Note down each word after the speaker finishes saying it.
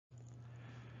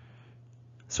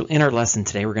So in our lesson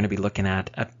today, we're going to be looking at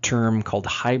a term called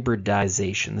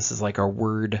hybridization. This is like our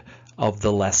word of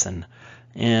the lesson.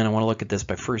 And I want to look at this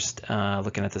by first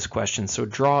looking at this question. So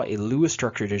draw a Lewis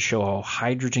structure to show how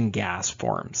hydrogen gas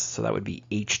forms. So that would be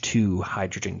H2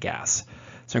 hydrogen gas.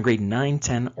 So in grade 9,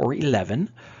 10, or 11,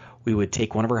 we would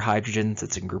take one of our hydrogens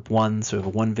that's in group 1, so we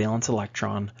have a 1 valence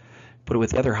electron, put it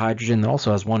with the other hydrogen that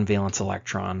also has 1 valence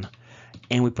electron,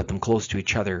 and we put them close to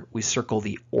each other. We circle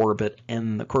the orbit,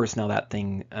 and of course now that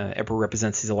thing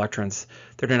represents these electrons.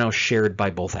 They're now shared by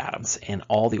both atoms, and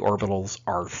all the orbitals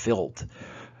are filled.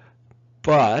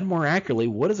 But more accurately,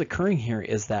 what is occurring here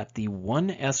is that the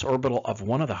 1s orbital of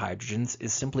one of the hydrogens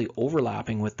is simply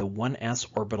overlapping with the 1s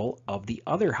orbital of the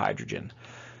other hydrogen.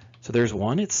 So there's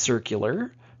one, it's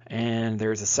circular, and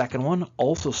there's a second one,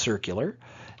 also circular.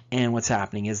 And what's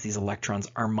happening is these electrons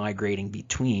are migrating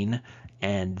between,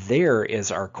 and there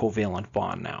is our covalent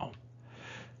bond now.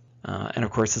 And of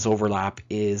course, this overlap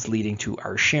is leading to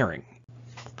our sharing.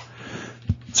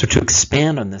 So to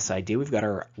expand on this idea, we've got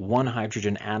our one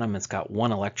hydrogen atom. It's got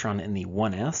 1 electron in the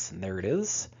 1s, and there it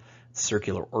is,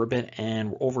 circular orbit,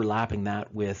 and we're overlapping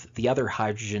that with the other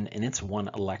hydrogen in its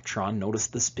 1 electron. Notice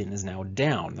the spin is now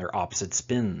down. They're opposite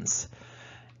spins.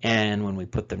 And when we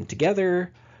put them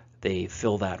together, they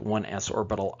fill that 1s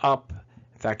orbital up.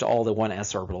 In fact, all the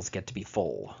 1s orbitals get to be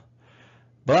full.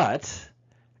 But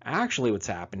actually what's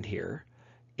happened here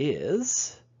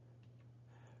is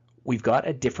we've got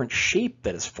a different shape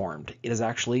that is formed. It is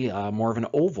actually more of an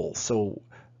oval. So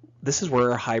this is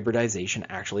where our hybridization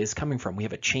actually is coming from. We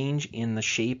have a change in the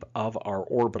shape of our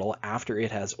orbital after it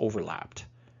has overlapped.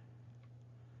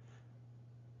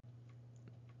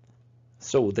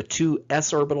 So the two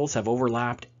s orbitals have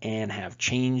overlapped and have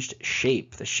changed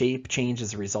shape. The shape change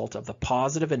is a result of the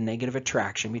positive and negative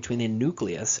attraction between the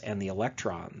nucleus and the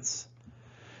electrons.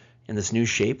 And this new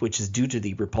shape, which is due to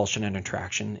the repulsion and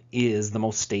attraction, is the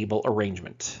most stable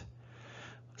arrangement.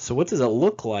 So what does it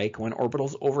look like when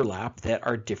orbitals overlap that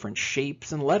are different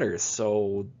shapes and letters?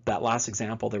 So that last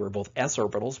example, they were both s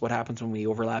orbitals. What happens when we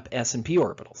overlap s and p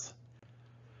orbitals?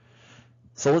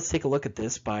 So let's take a look at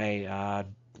this by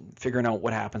figuring out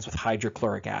what happens with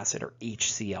hydrochloric acid, or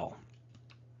HCl.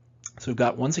 So we've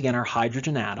got, once again, our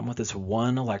hydrogen atom with this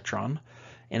 1 electron,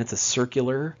 and it's a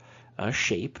circular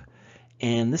shape.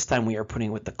 And this time we are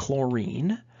putting with the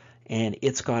chlorine, and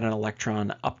it's got an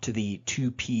electron up to the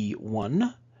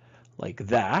 2p1, like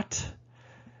that.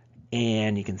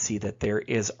 And you can see that there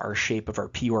is our shape of our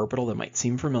p orbital that might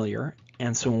seem familiar.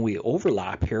 And so when we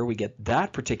overlap here, we get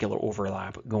that particular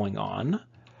overlap going on.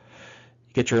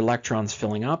 You get your electrons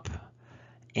filling up,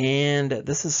 and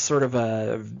this is sort of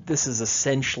this is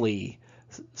essentially,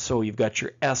 so you've got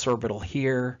your s orbital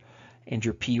here and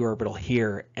your p orbital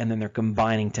here, and then they're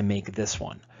combining to make this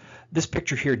one. This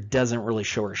picture here doesn't really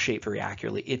show our shape very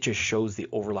accurately. It just shows the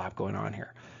overlap going on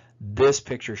here. This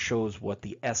picture shows what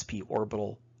the sp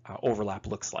orbital overlap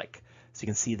looks like. So you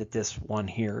can see that this one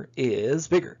here is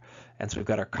bigger, and so we've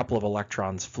got a couple of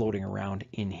electrons floating around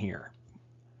in here.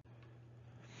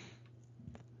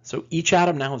 So each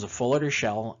atom now has a full outer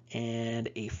shell and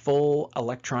a full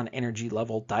electron energy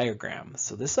level diagram.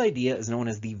 So this idea is known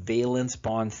as the valence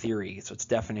bond theory. So it's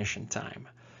definition time.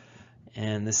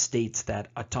 And this states that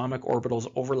atomic orbitals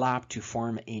overlap to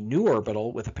form a new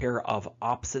orbital with a pair of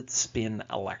opposite spin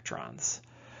electrons.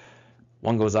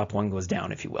 One goes up, one goes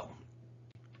down, if you will.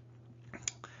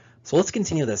 So let's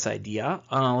continue this idea.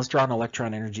 Let's draw an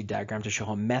electron energy diagram to show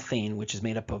how methane, which is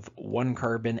made up of 1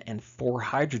 carbon and 4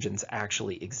 hydrogens,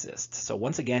 actually exists. So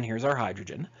once again, here's our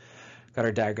hydrogen. Got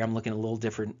our diagram looking a little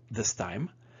different this time.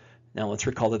 Now let's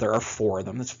recall that there are 4 of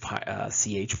them. That's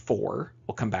CH4.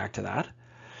 We'll come back to that.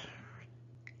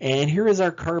 And here is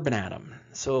our carbon atom.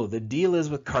 So the deal is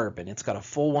with carbon, it's got a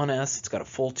full 1s, it's got a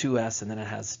full 2s, and then it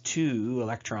has 2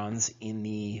 electrons in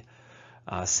the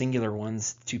singular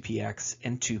ones, 2px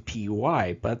and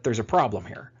 2py, but there's a problem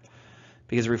here,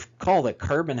 because recall that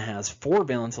carbon has 4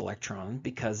 valence electrons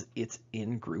because it's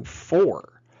in group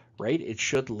 4, right? It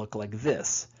should look like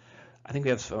this. I think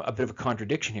we have a bit of a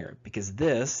contradiction here, because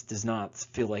this does not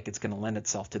feel like it's going to lend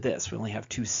itself to this. We only have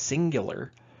 2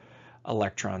 singular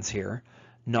electrons here,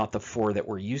 not the 4 that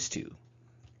we're used to.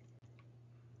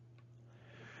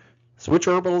 So which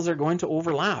orbitals are going to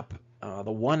overlap?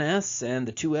 The 1s and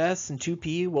the 2s and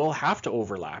 2p will have to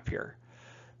overlap here.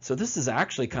 So this is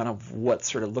actually kind of what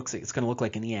sort of looks like it's going to look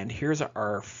like in the end. Here's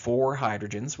our 4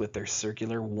 hydrogens with their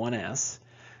circular 1s,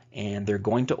 and they're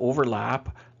going to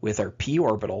overlap with our p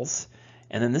orbitals,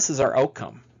 and then this is our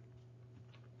outcome.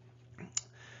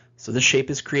 So this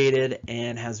shape is created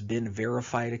and has been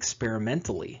verified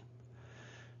experimentally.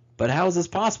 But how is this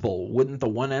possible? Wouldn't the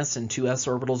 1s and 2s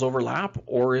orbitals overlap,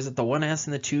 or is it the 1s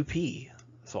and the 2p?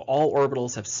 So all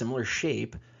orbitals have similar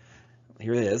shape.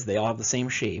 Here it is, they all have the same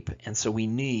shape, and so we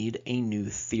need a new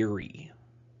theory.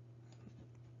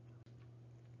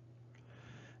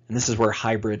 And this is where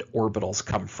hybrid orbitals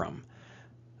come from.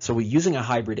 So using a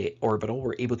hybrid orbital,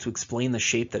 we're able to explain the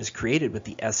shape that is created with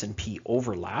the s and p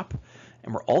overlap,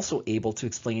 and we're also able to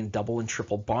explain double and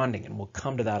triple bonding, and we'll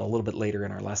come to that a little bit later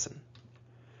in our lesson.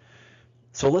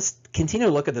 So let's continue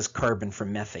to look at this carbon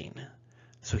from methane.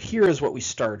 So here is what we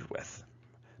started with,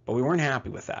 but we weren't happy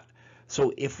with that.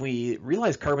 So if we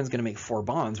realize carbon's going to make 4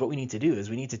 bonds, what we need to do is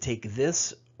we need to take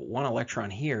this 1 electron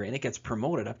here, and it gets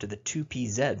promoted up to the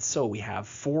 2pz. So we have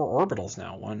 4 orbitals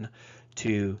now. 1,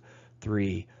 2,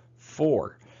 3,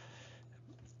 4.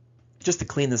 Just to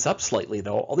clean this up slightly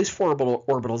though, all these 4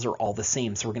 orbitals are all the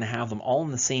same, so we're going to have them all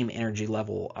in the same energy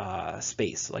level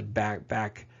space. Like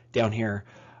back down here,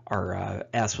 our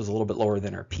s was a little bit lower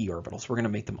than our p orbitals. We're going to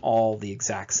make them all the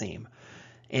exact same.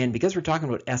 And because we're talking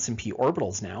about s and p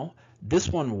orbitals now, this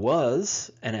one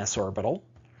was an s orbital,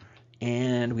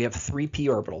 and we have 3 p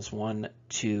orbitals, 1,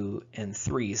 2, and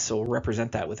 3. So we'll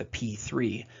represent that with a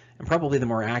p3. And probably the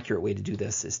more accurate way to do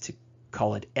this is to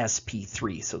call it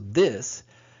sp3. So this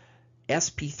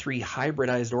sp3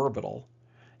 hybridized orbital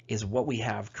is what we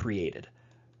have created.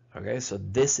 Okay, so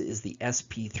this is the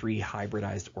sp3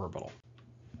 hybridized orbital.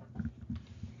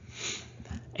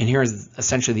 And here is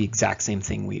essentially the exact same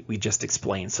thing we just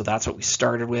explained. So that's what we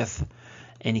started with.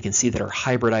 And you can see that our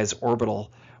hybridized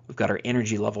orbital, we've got our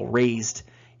energy level raised.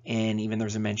 And even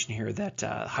there's a mention here that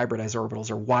hybridized orbitals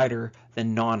are wider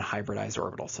than non-hybridized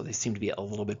orbitals. So they seem to be a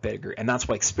little bit bigger. And that's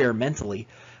why experimentally,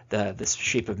 this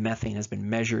shape of methane has been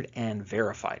measured and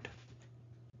verified.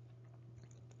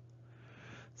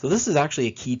 So this is actually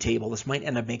a key table. This might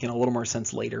end up making a little more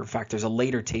sense later. In fact, there's a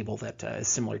later table that is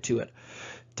similar to it.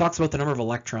 It talks about the number of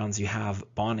electrons you have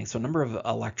bonding. So number of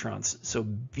electrons. So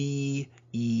B,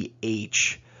 E,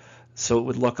 H. So it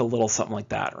would look a little something like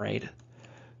that, right?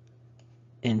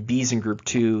 And B's in group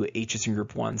 2, H is in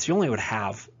group 1. So you only would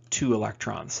have 2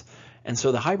 electrons. And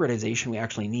so the hybridization we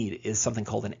actually need is something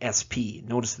called an SP.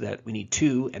 Notice that we need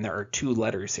 2, and there are 2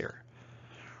 letters here.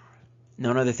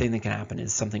 Now another thing that can happen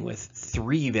is something with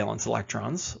 3 valence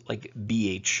electrons, like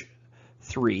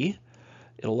BH3.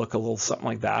 It'll look a little something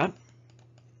like that.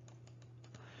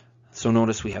 So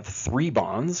notice we have 3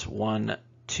 bonds, 1,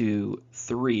 2,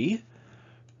 3.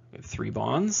 We have 3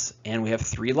 bonds, and we have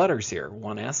 3 letters here,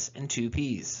 1s and 2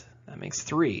 p's. That makes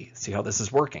 3. See how this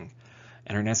is working.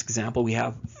 In our next example, we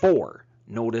have 4.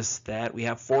 Notice that we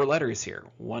have 4 letters here,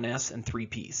 1s and 3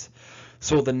 p's.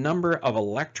 So the number of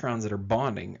electrons that are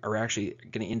bonding are actually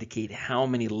going to indicate how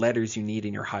many letters you need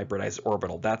in your hybridized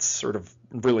orbital. That's sort of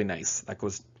really nice.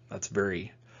 That's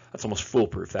almost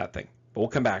foolproof, that thing. But we'll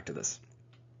come back to this.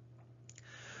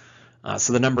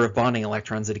 So the number of bonding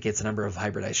electrons indicates the number of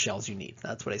hybridized shells you need.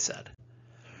 That's what I said.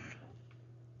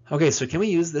 Okay, so can we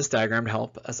use this diagram to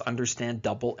help us understand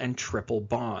double and triple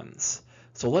bonds?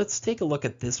 So let's take a look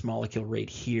at this molecule right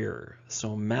here.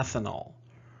 So methanol.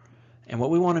 And what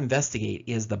we want to investigate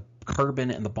is the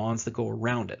carbon and the bonds that go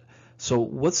around it. So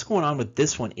what's going on with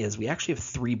this one is we actually have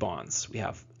 3 bonds. We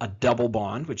have a double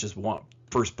bond, which is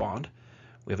first bond.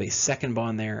 We have a second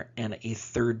bond there and a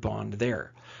third bond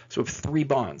there. So we have 3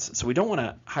 bonds. So we don't want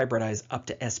to hybridize up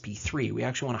to sp3. We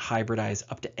actually want to hybridize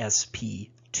up to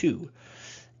sp2.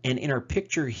 And in our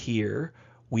picture here,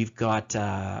 we've got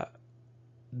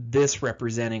this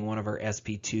representing one of our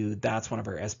sp2, that's one of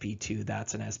our sp2,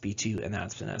 that's an sp2, and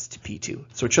that's an sp2.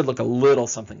 So it should look a little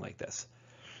something like this.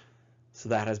 So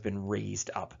that has been raised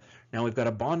up. Now we've got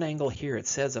a bond angle here, it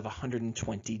says of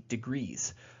 120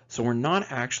 degrees. So we're not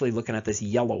actually looking at this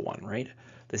yellow one, right?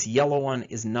 This yellow one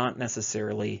is not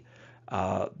necessarily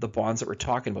the bonds that we're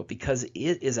talking about, because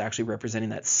it is actually representing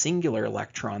that singular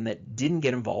electron that didn't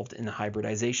get involved in the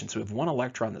hybridization. So we have 1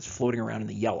 electron that's floating around in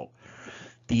the yellow.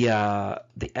 The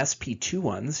sp2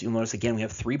 ones, you'll notice again we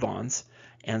have 3 bonds,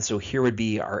 and so here would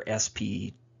be our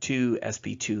sp2,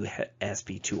 sp2,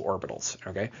 sp2 orbitals.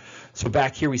 Okay, so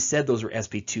back here we said those were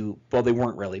sp2. Well, they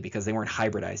weren't really, because they weren't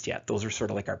hybridized yet. Those are sort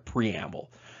of like our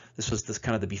preamble. This was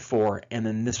kind of the before, and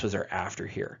then this was our after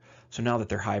here. So now that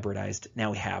they're hybridized,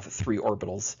 now we have 3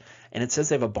 orbitals, and it says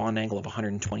they have a bond angle of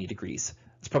 120 degrees.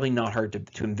 It's probably not hard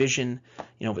to envision.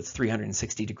 You know, if it's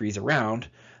 360 degrees around,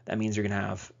 that means you're going to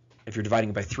have, if you're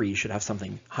dividing it by 3, you should have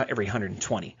something every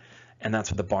 120. And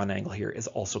that's what the bond angle here is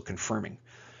also confirming.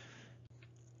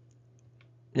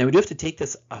 Now we do have to take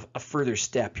this a further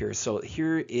step here. So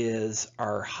here is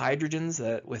our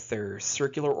hydrogens with their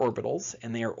circular orbitals,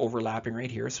 and they are overlapping right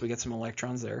here. So we get some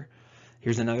electrons there.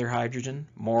 Here's another hydrogen,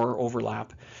 more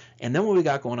overlap. And then what we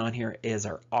got going on here is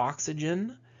our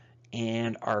oxygen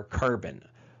and our carbon.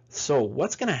 So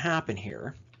what's going to happen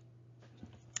here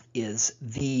is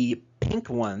the pink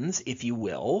ones, if you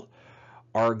will,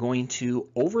 are going to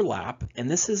overlap,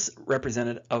 and this is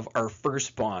representative of our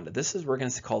first bond. This is, we're going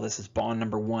to call this as bond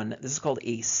number 1. This is called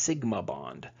a sigma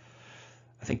bond.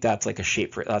 I think that's like a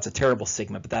shape for it. That's a terrible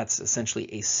sigma, but that's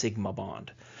essentially a sigma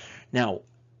bond. Now,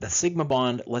 the sigma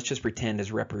bond, let's just pretend,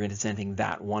 is representing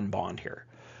that one bond here.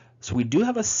 So we do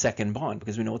have a second bond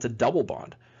because we know it's a double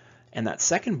bond. And that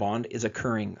second bond is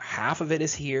occurring, half of it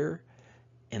is here,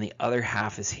 and the other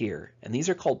half is here. And these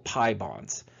are called pi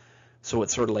bonds. So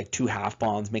it's sort of like two half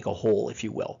bonds make a whole, if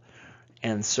you will.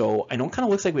 And so I know it kind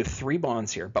of looks like we have 3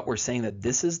 bonds here, but we're saying that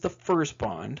this is the first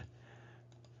bond.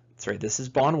 Sorry, this is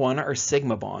bond 1, our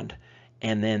sigma bond,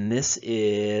 and then this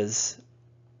is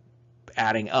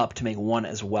adding up to make 1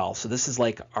 as well. So this is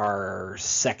like our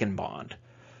second bond.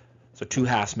 So 2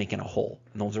 halves making a whole,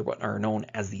 and those are what are known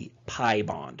as the pi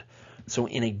bond. So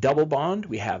in a double bond,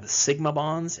 we have sigma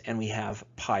bonds and we have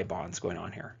pi bonds going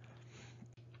on here.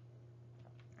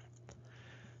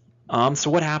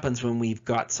 So what happens when we've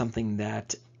got something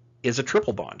that is a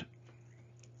triple bond?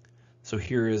 So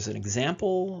here is an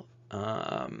example,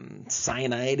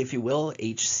 cyanide, if you will,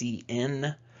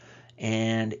 HCN.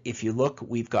 And if you look,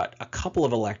 we've got a couple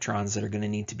of electrons that are going to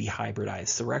need to be hybridized.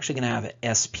 So we're actually going to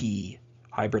have sp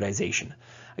hybridization.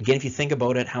 Again, if you think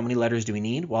about it, how many letters do we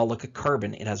need? Well, look at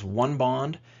carbon. It has 1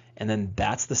 bond, and then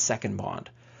that's the second bond.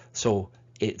 So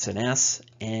it's an S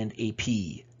and a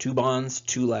P. 2 bonds,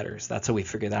 2 letters. That's how we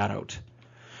figure that out.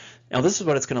 Now this is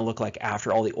what it's going to look like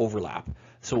after all the overlap.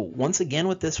 So once again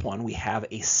with this one, we have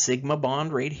a sigma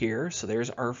bond right here. So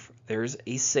there's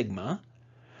a sigma.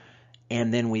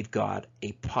 And then we've got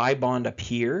a pi bond up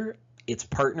here, its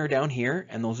partner down here,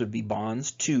 and those would be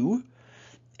bonds 2.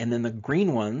 And then the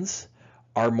green ones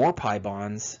are more pi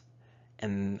bonds,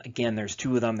 and again there's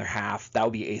 2 of them, they're half. That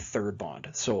would be a third bond.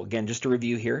 So again, just to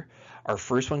review here, our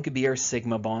first one could be our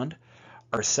sigma bond,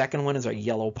 our second one is our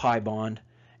yellow pi bond,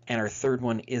 and our third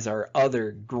one is our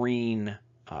other green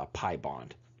pi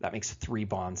bond. That makes 3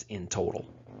 bonds in total.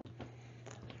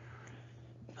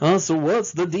 So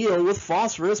what's the deal with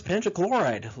phosphorus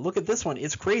pentachloride? Look at this one,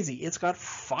 it's crazy. It's got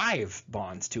 5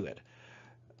 bonds to it.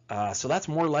 So that's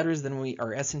more letters than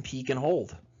our S and P can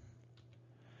hold.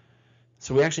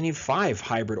 So we actually need 5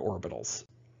 hybrid orbitals.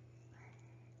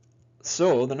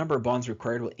 So the number of bonds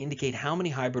required will indicate how many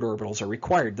hybrid orbitals are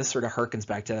required. This sort of harkens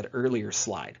back to that earlier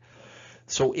slide.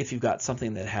 So if you've got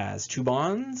something that has 2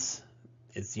 bonds,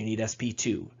 you need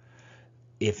sp2.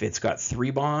 If it's got 3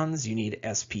 bonds, you need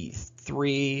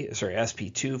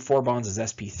sp2. 4 bonds is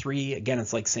sp3. Again,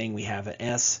 it's like saying we have an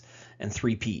S and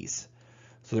 3 Ps.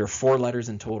 So there are 4 letters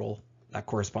in total. That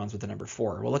corresponds with the number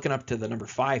 4. We're looking up to the number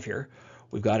 5 here.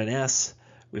 We've got an S,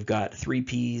 we've got 3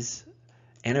 Ps,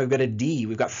 and we've got a D.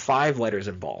 We've got 5 letters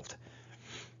involved.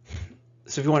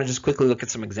 So if you want to just quickly look at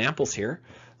some examples here.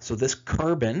 So this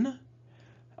carbon,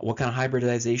 what kind of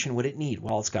hybridization would it need?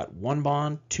 Well, it's got 1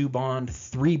 bond, 2 bond,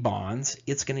 3 bonds.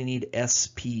 It's going to need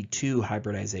sp2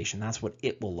 hybridization. That's what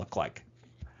it will look like.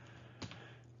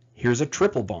 Here's a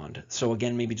triple bond. So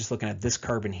again, maybe just looking at this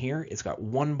carbon here, it's got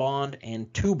 1 bond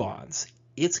and 2 bonds.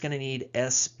 It's going to need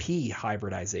sp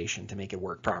hybridization to make it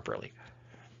work properly.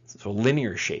 So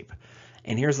linear shape.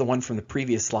 And here's the one from the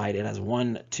previous slide. It has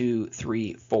 1, 2,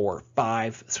 3, 4,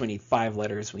 5. So we need 5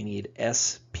 letters. We need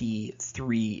sp3d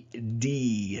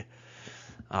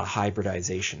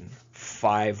hybridization.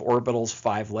 5 orbitals,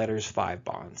 5 letters, 5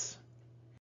 bonds.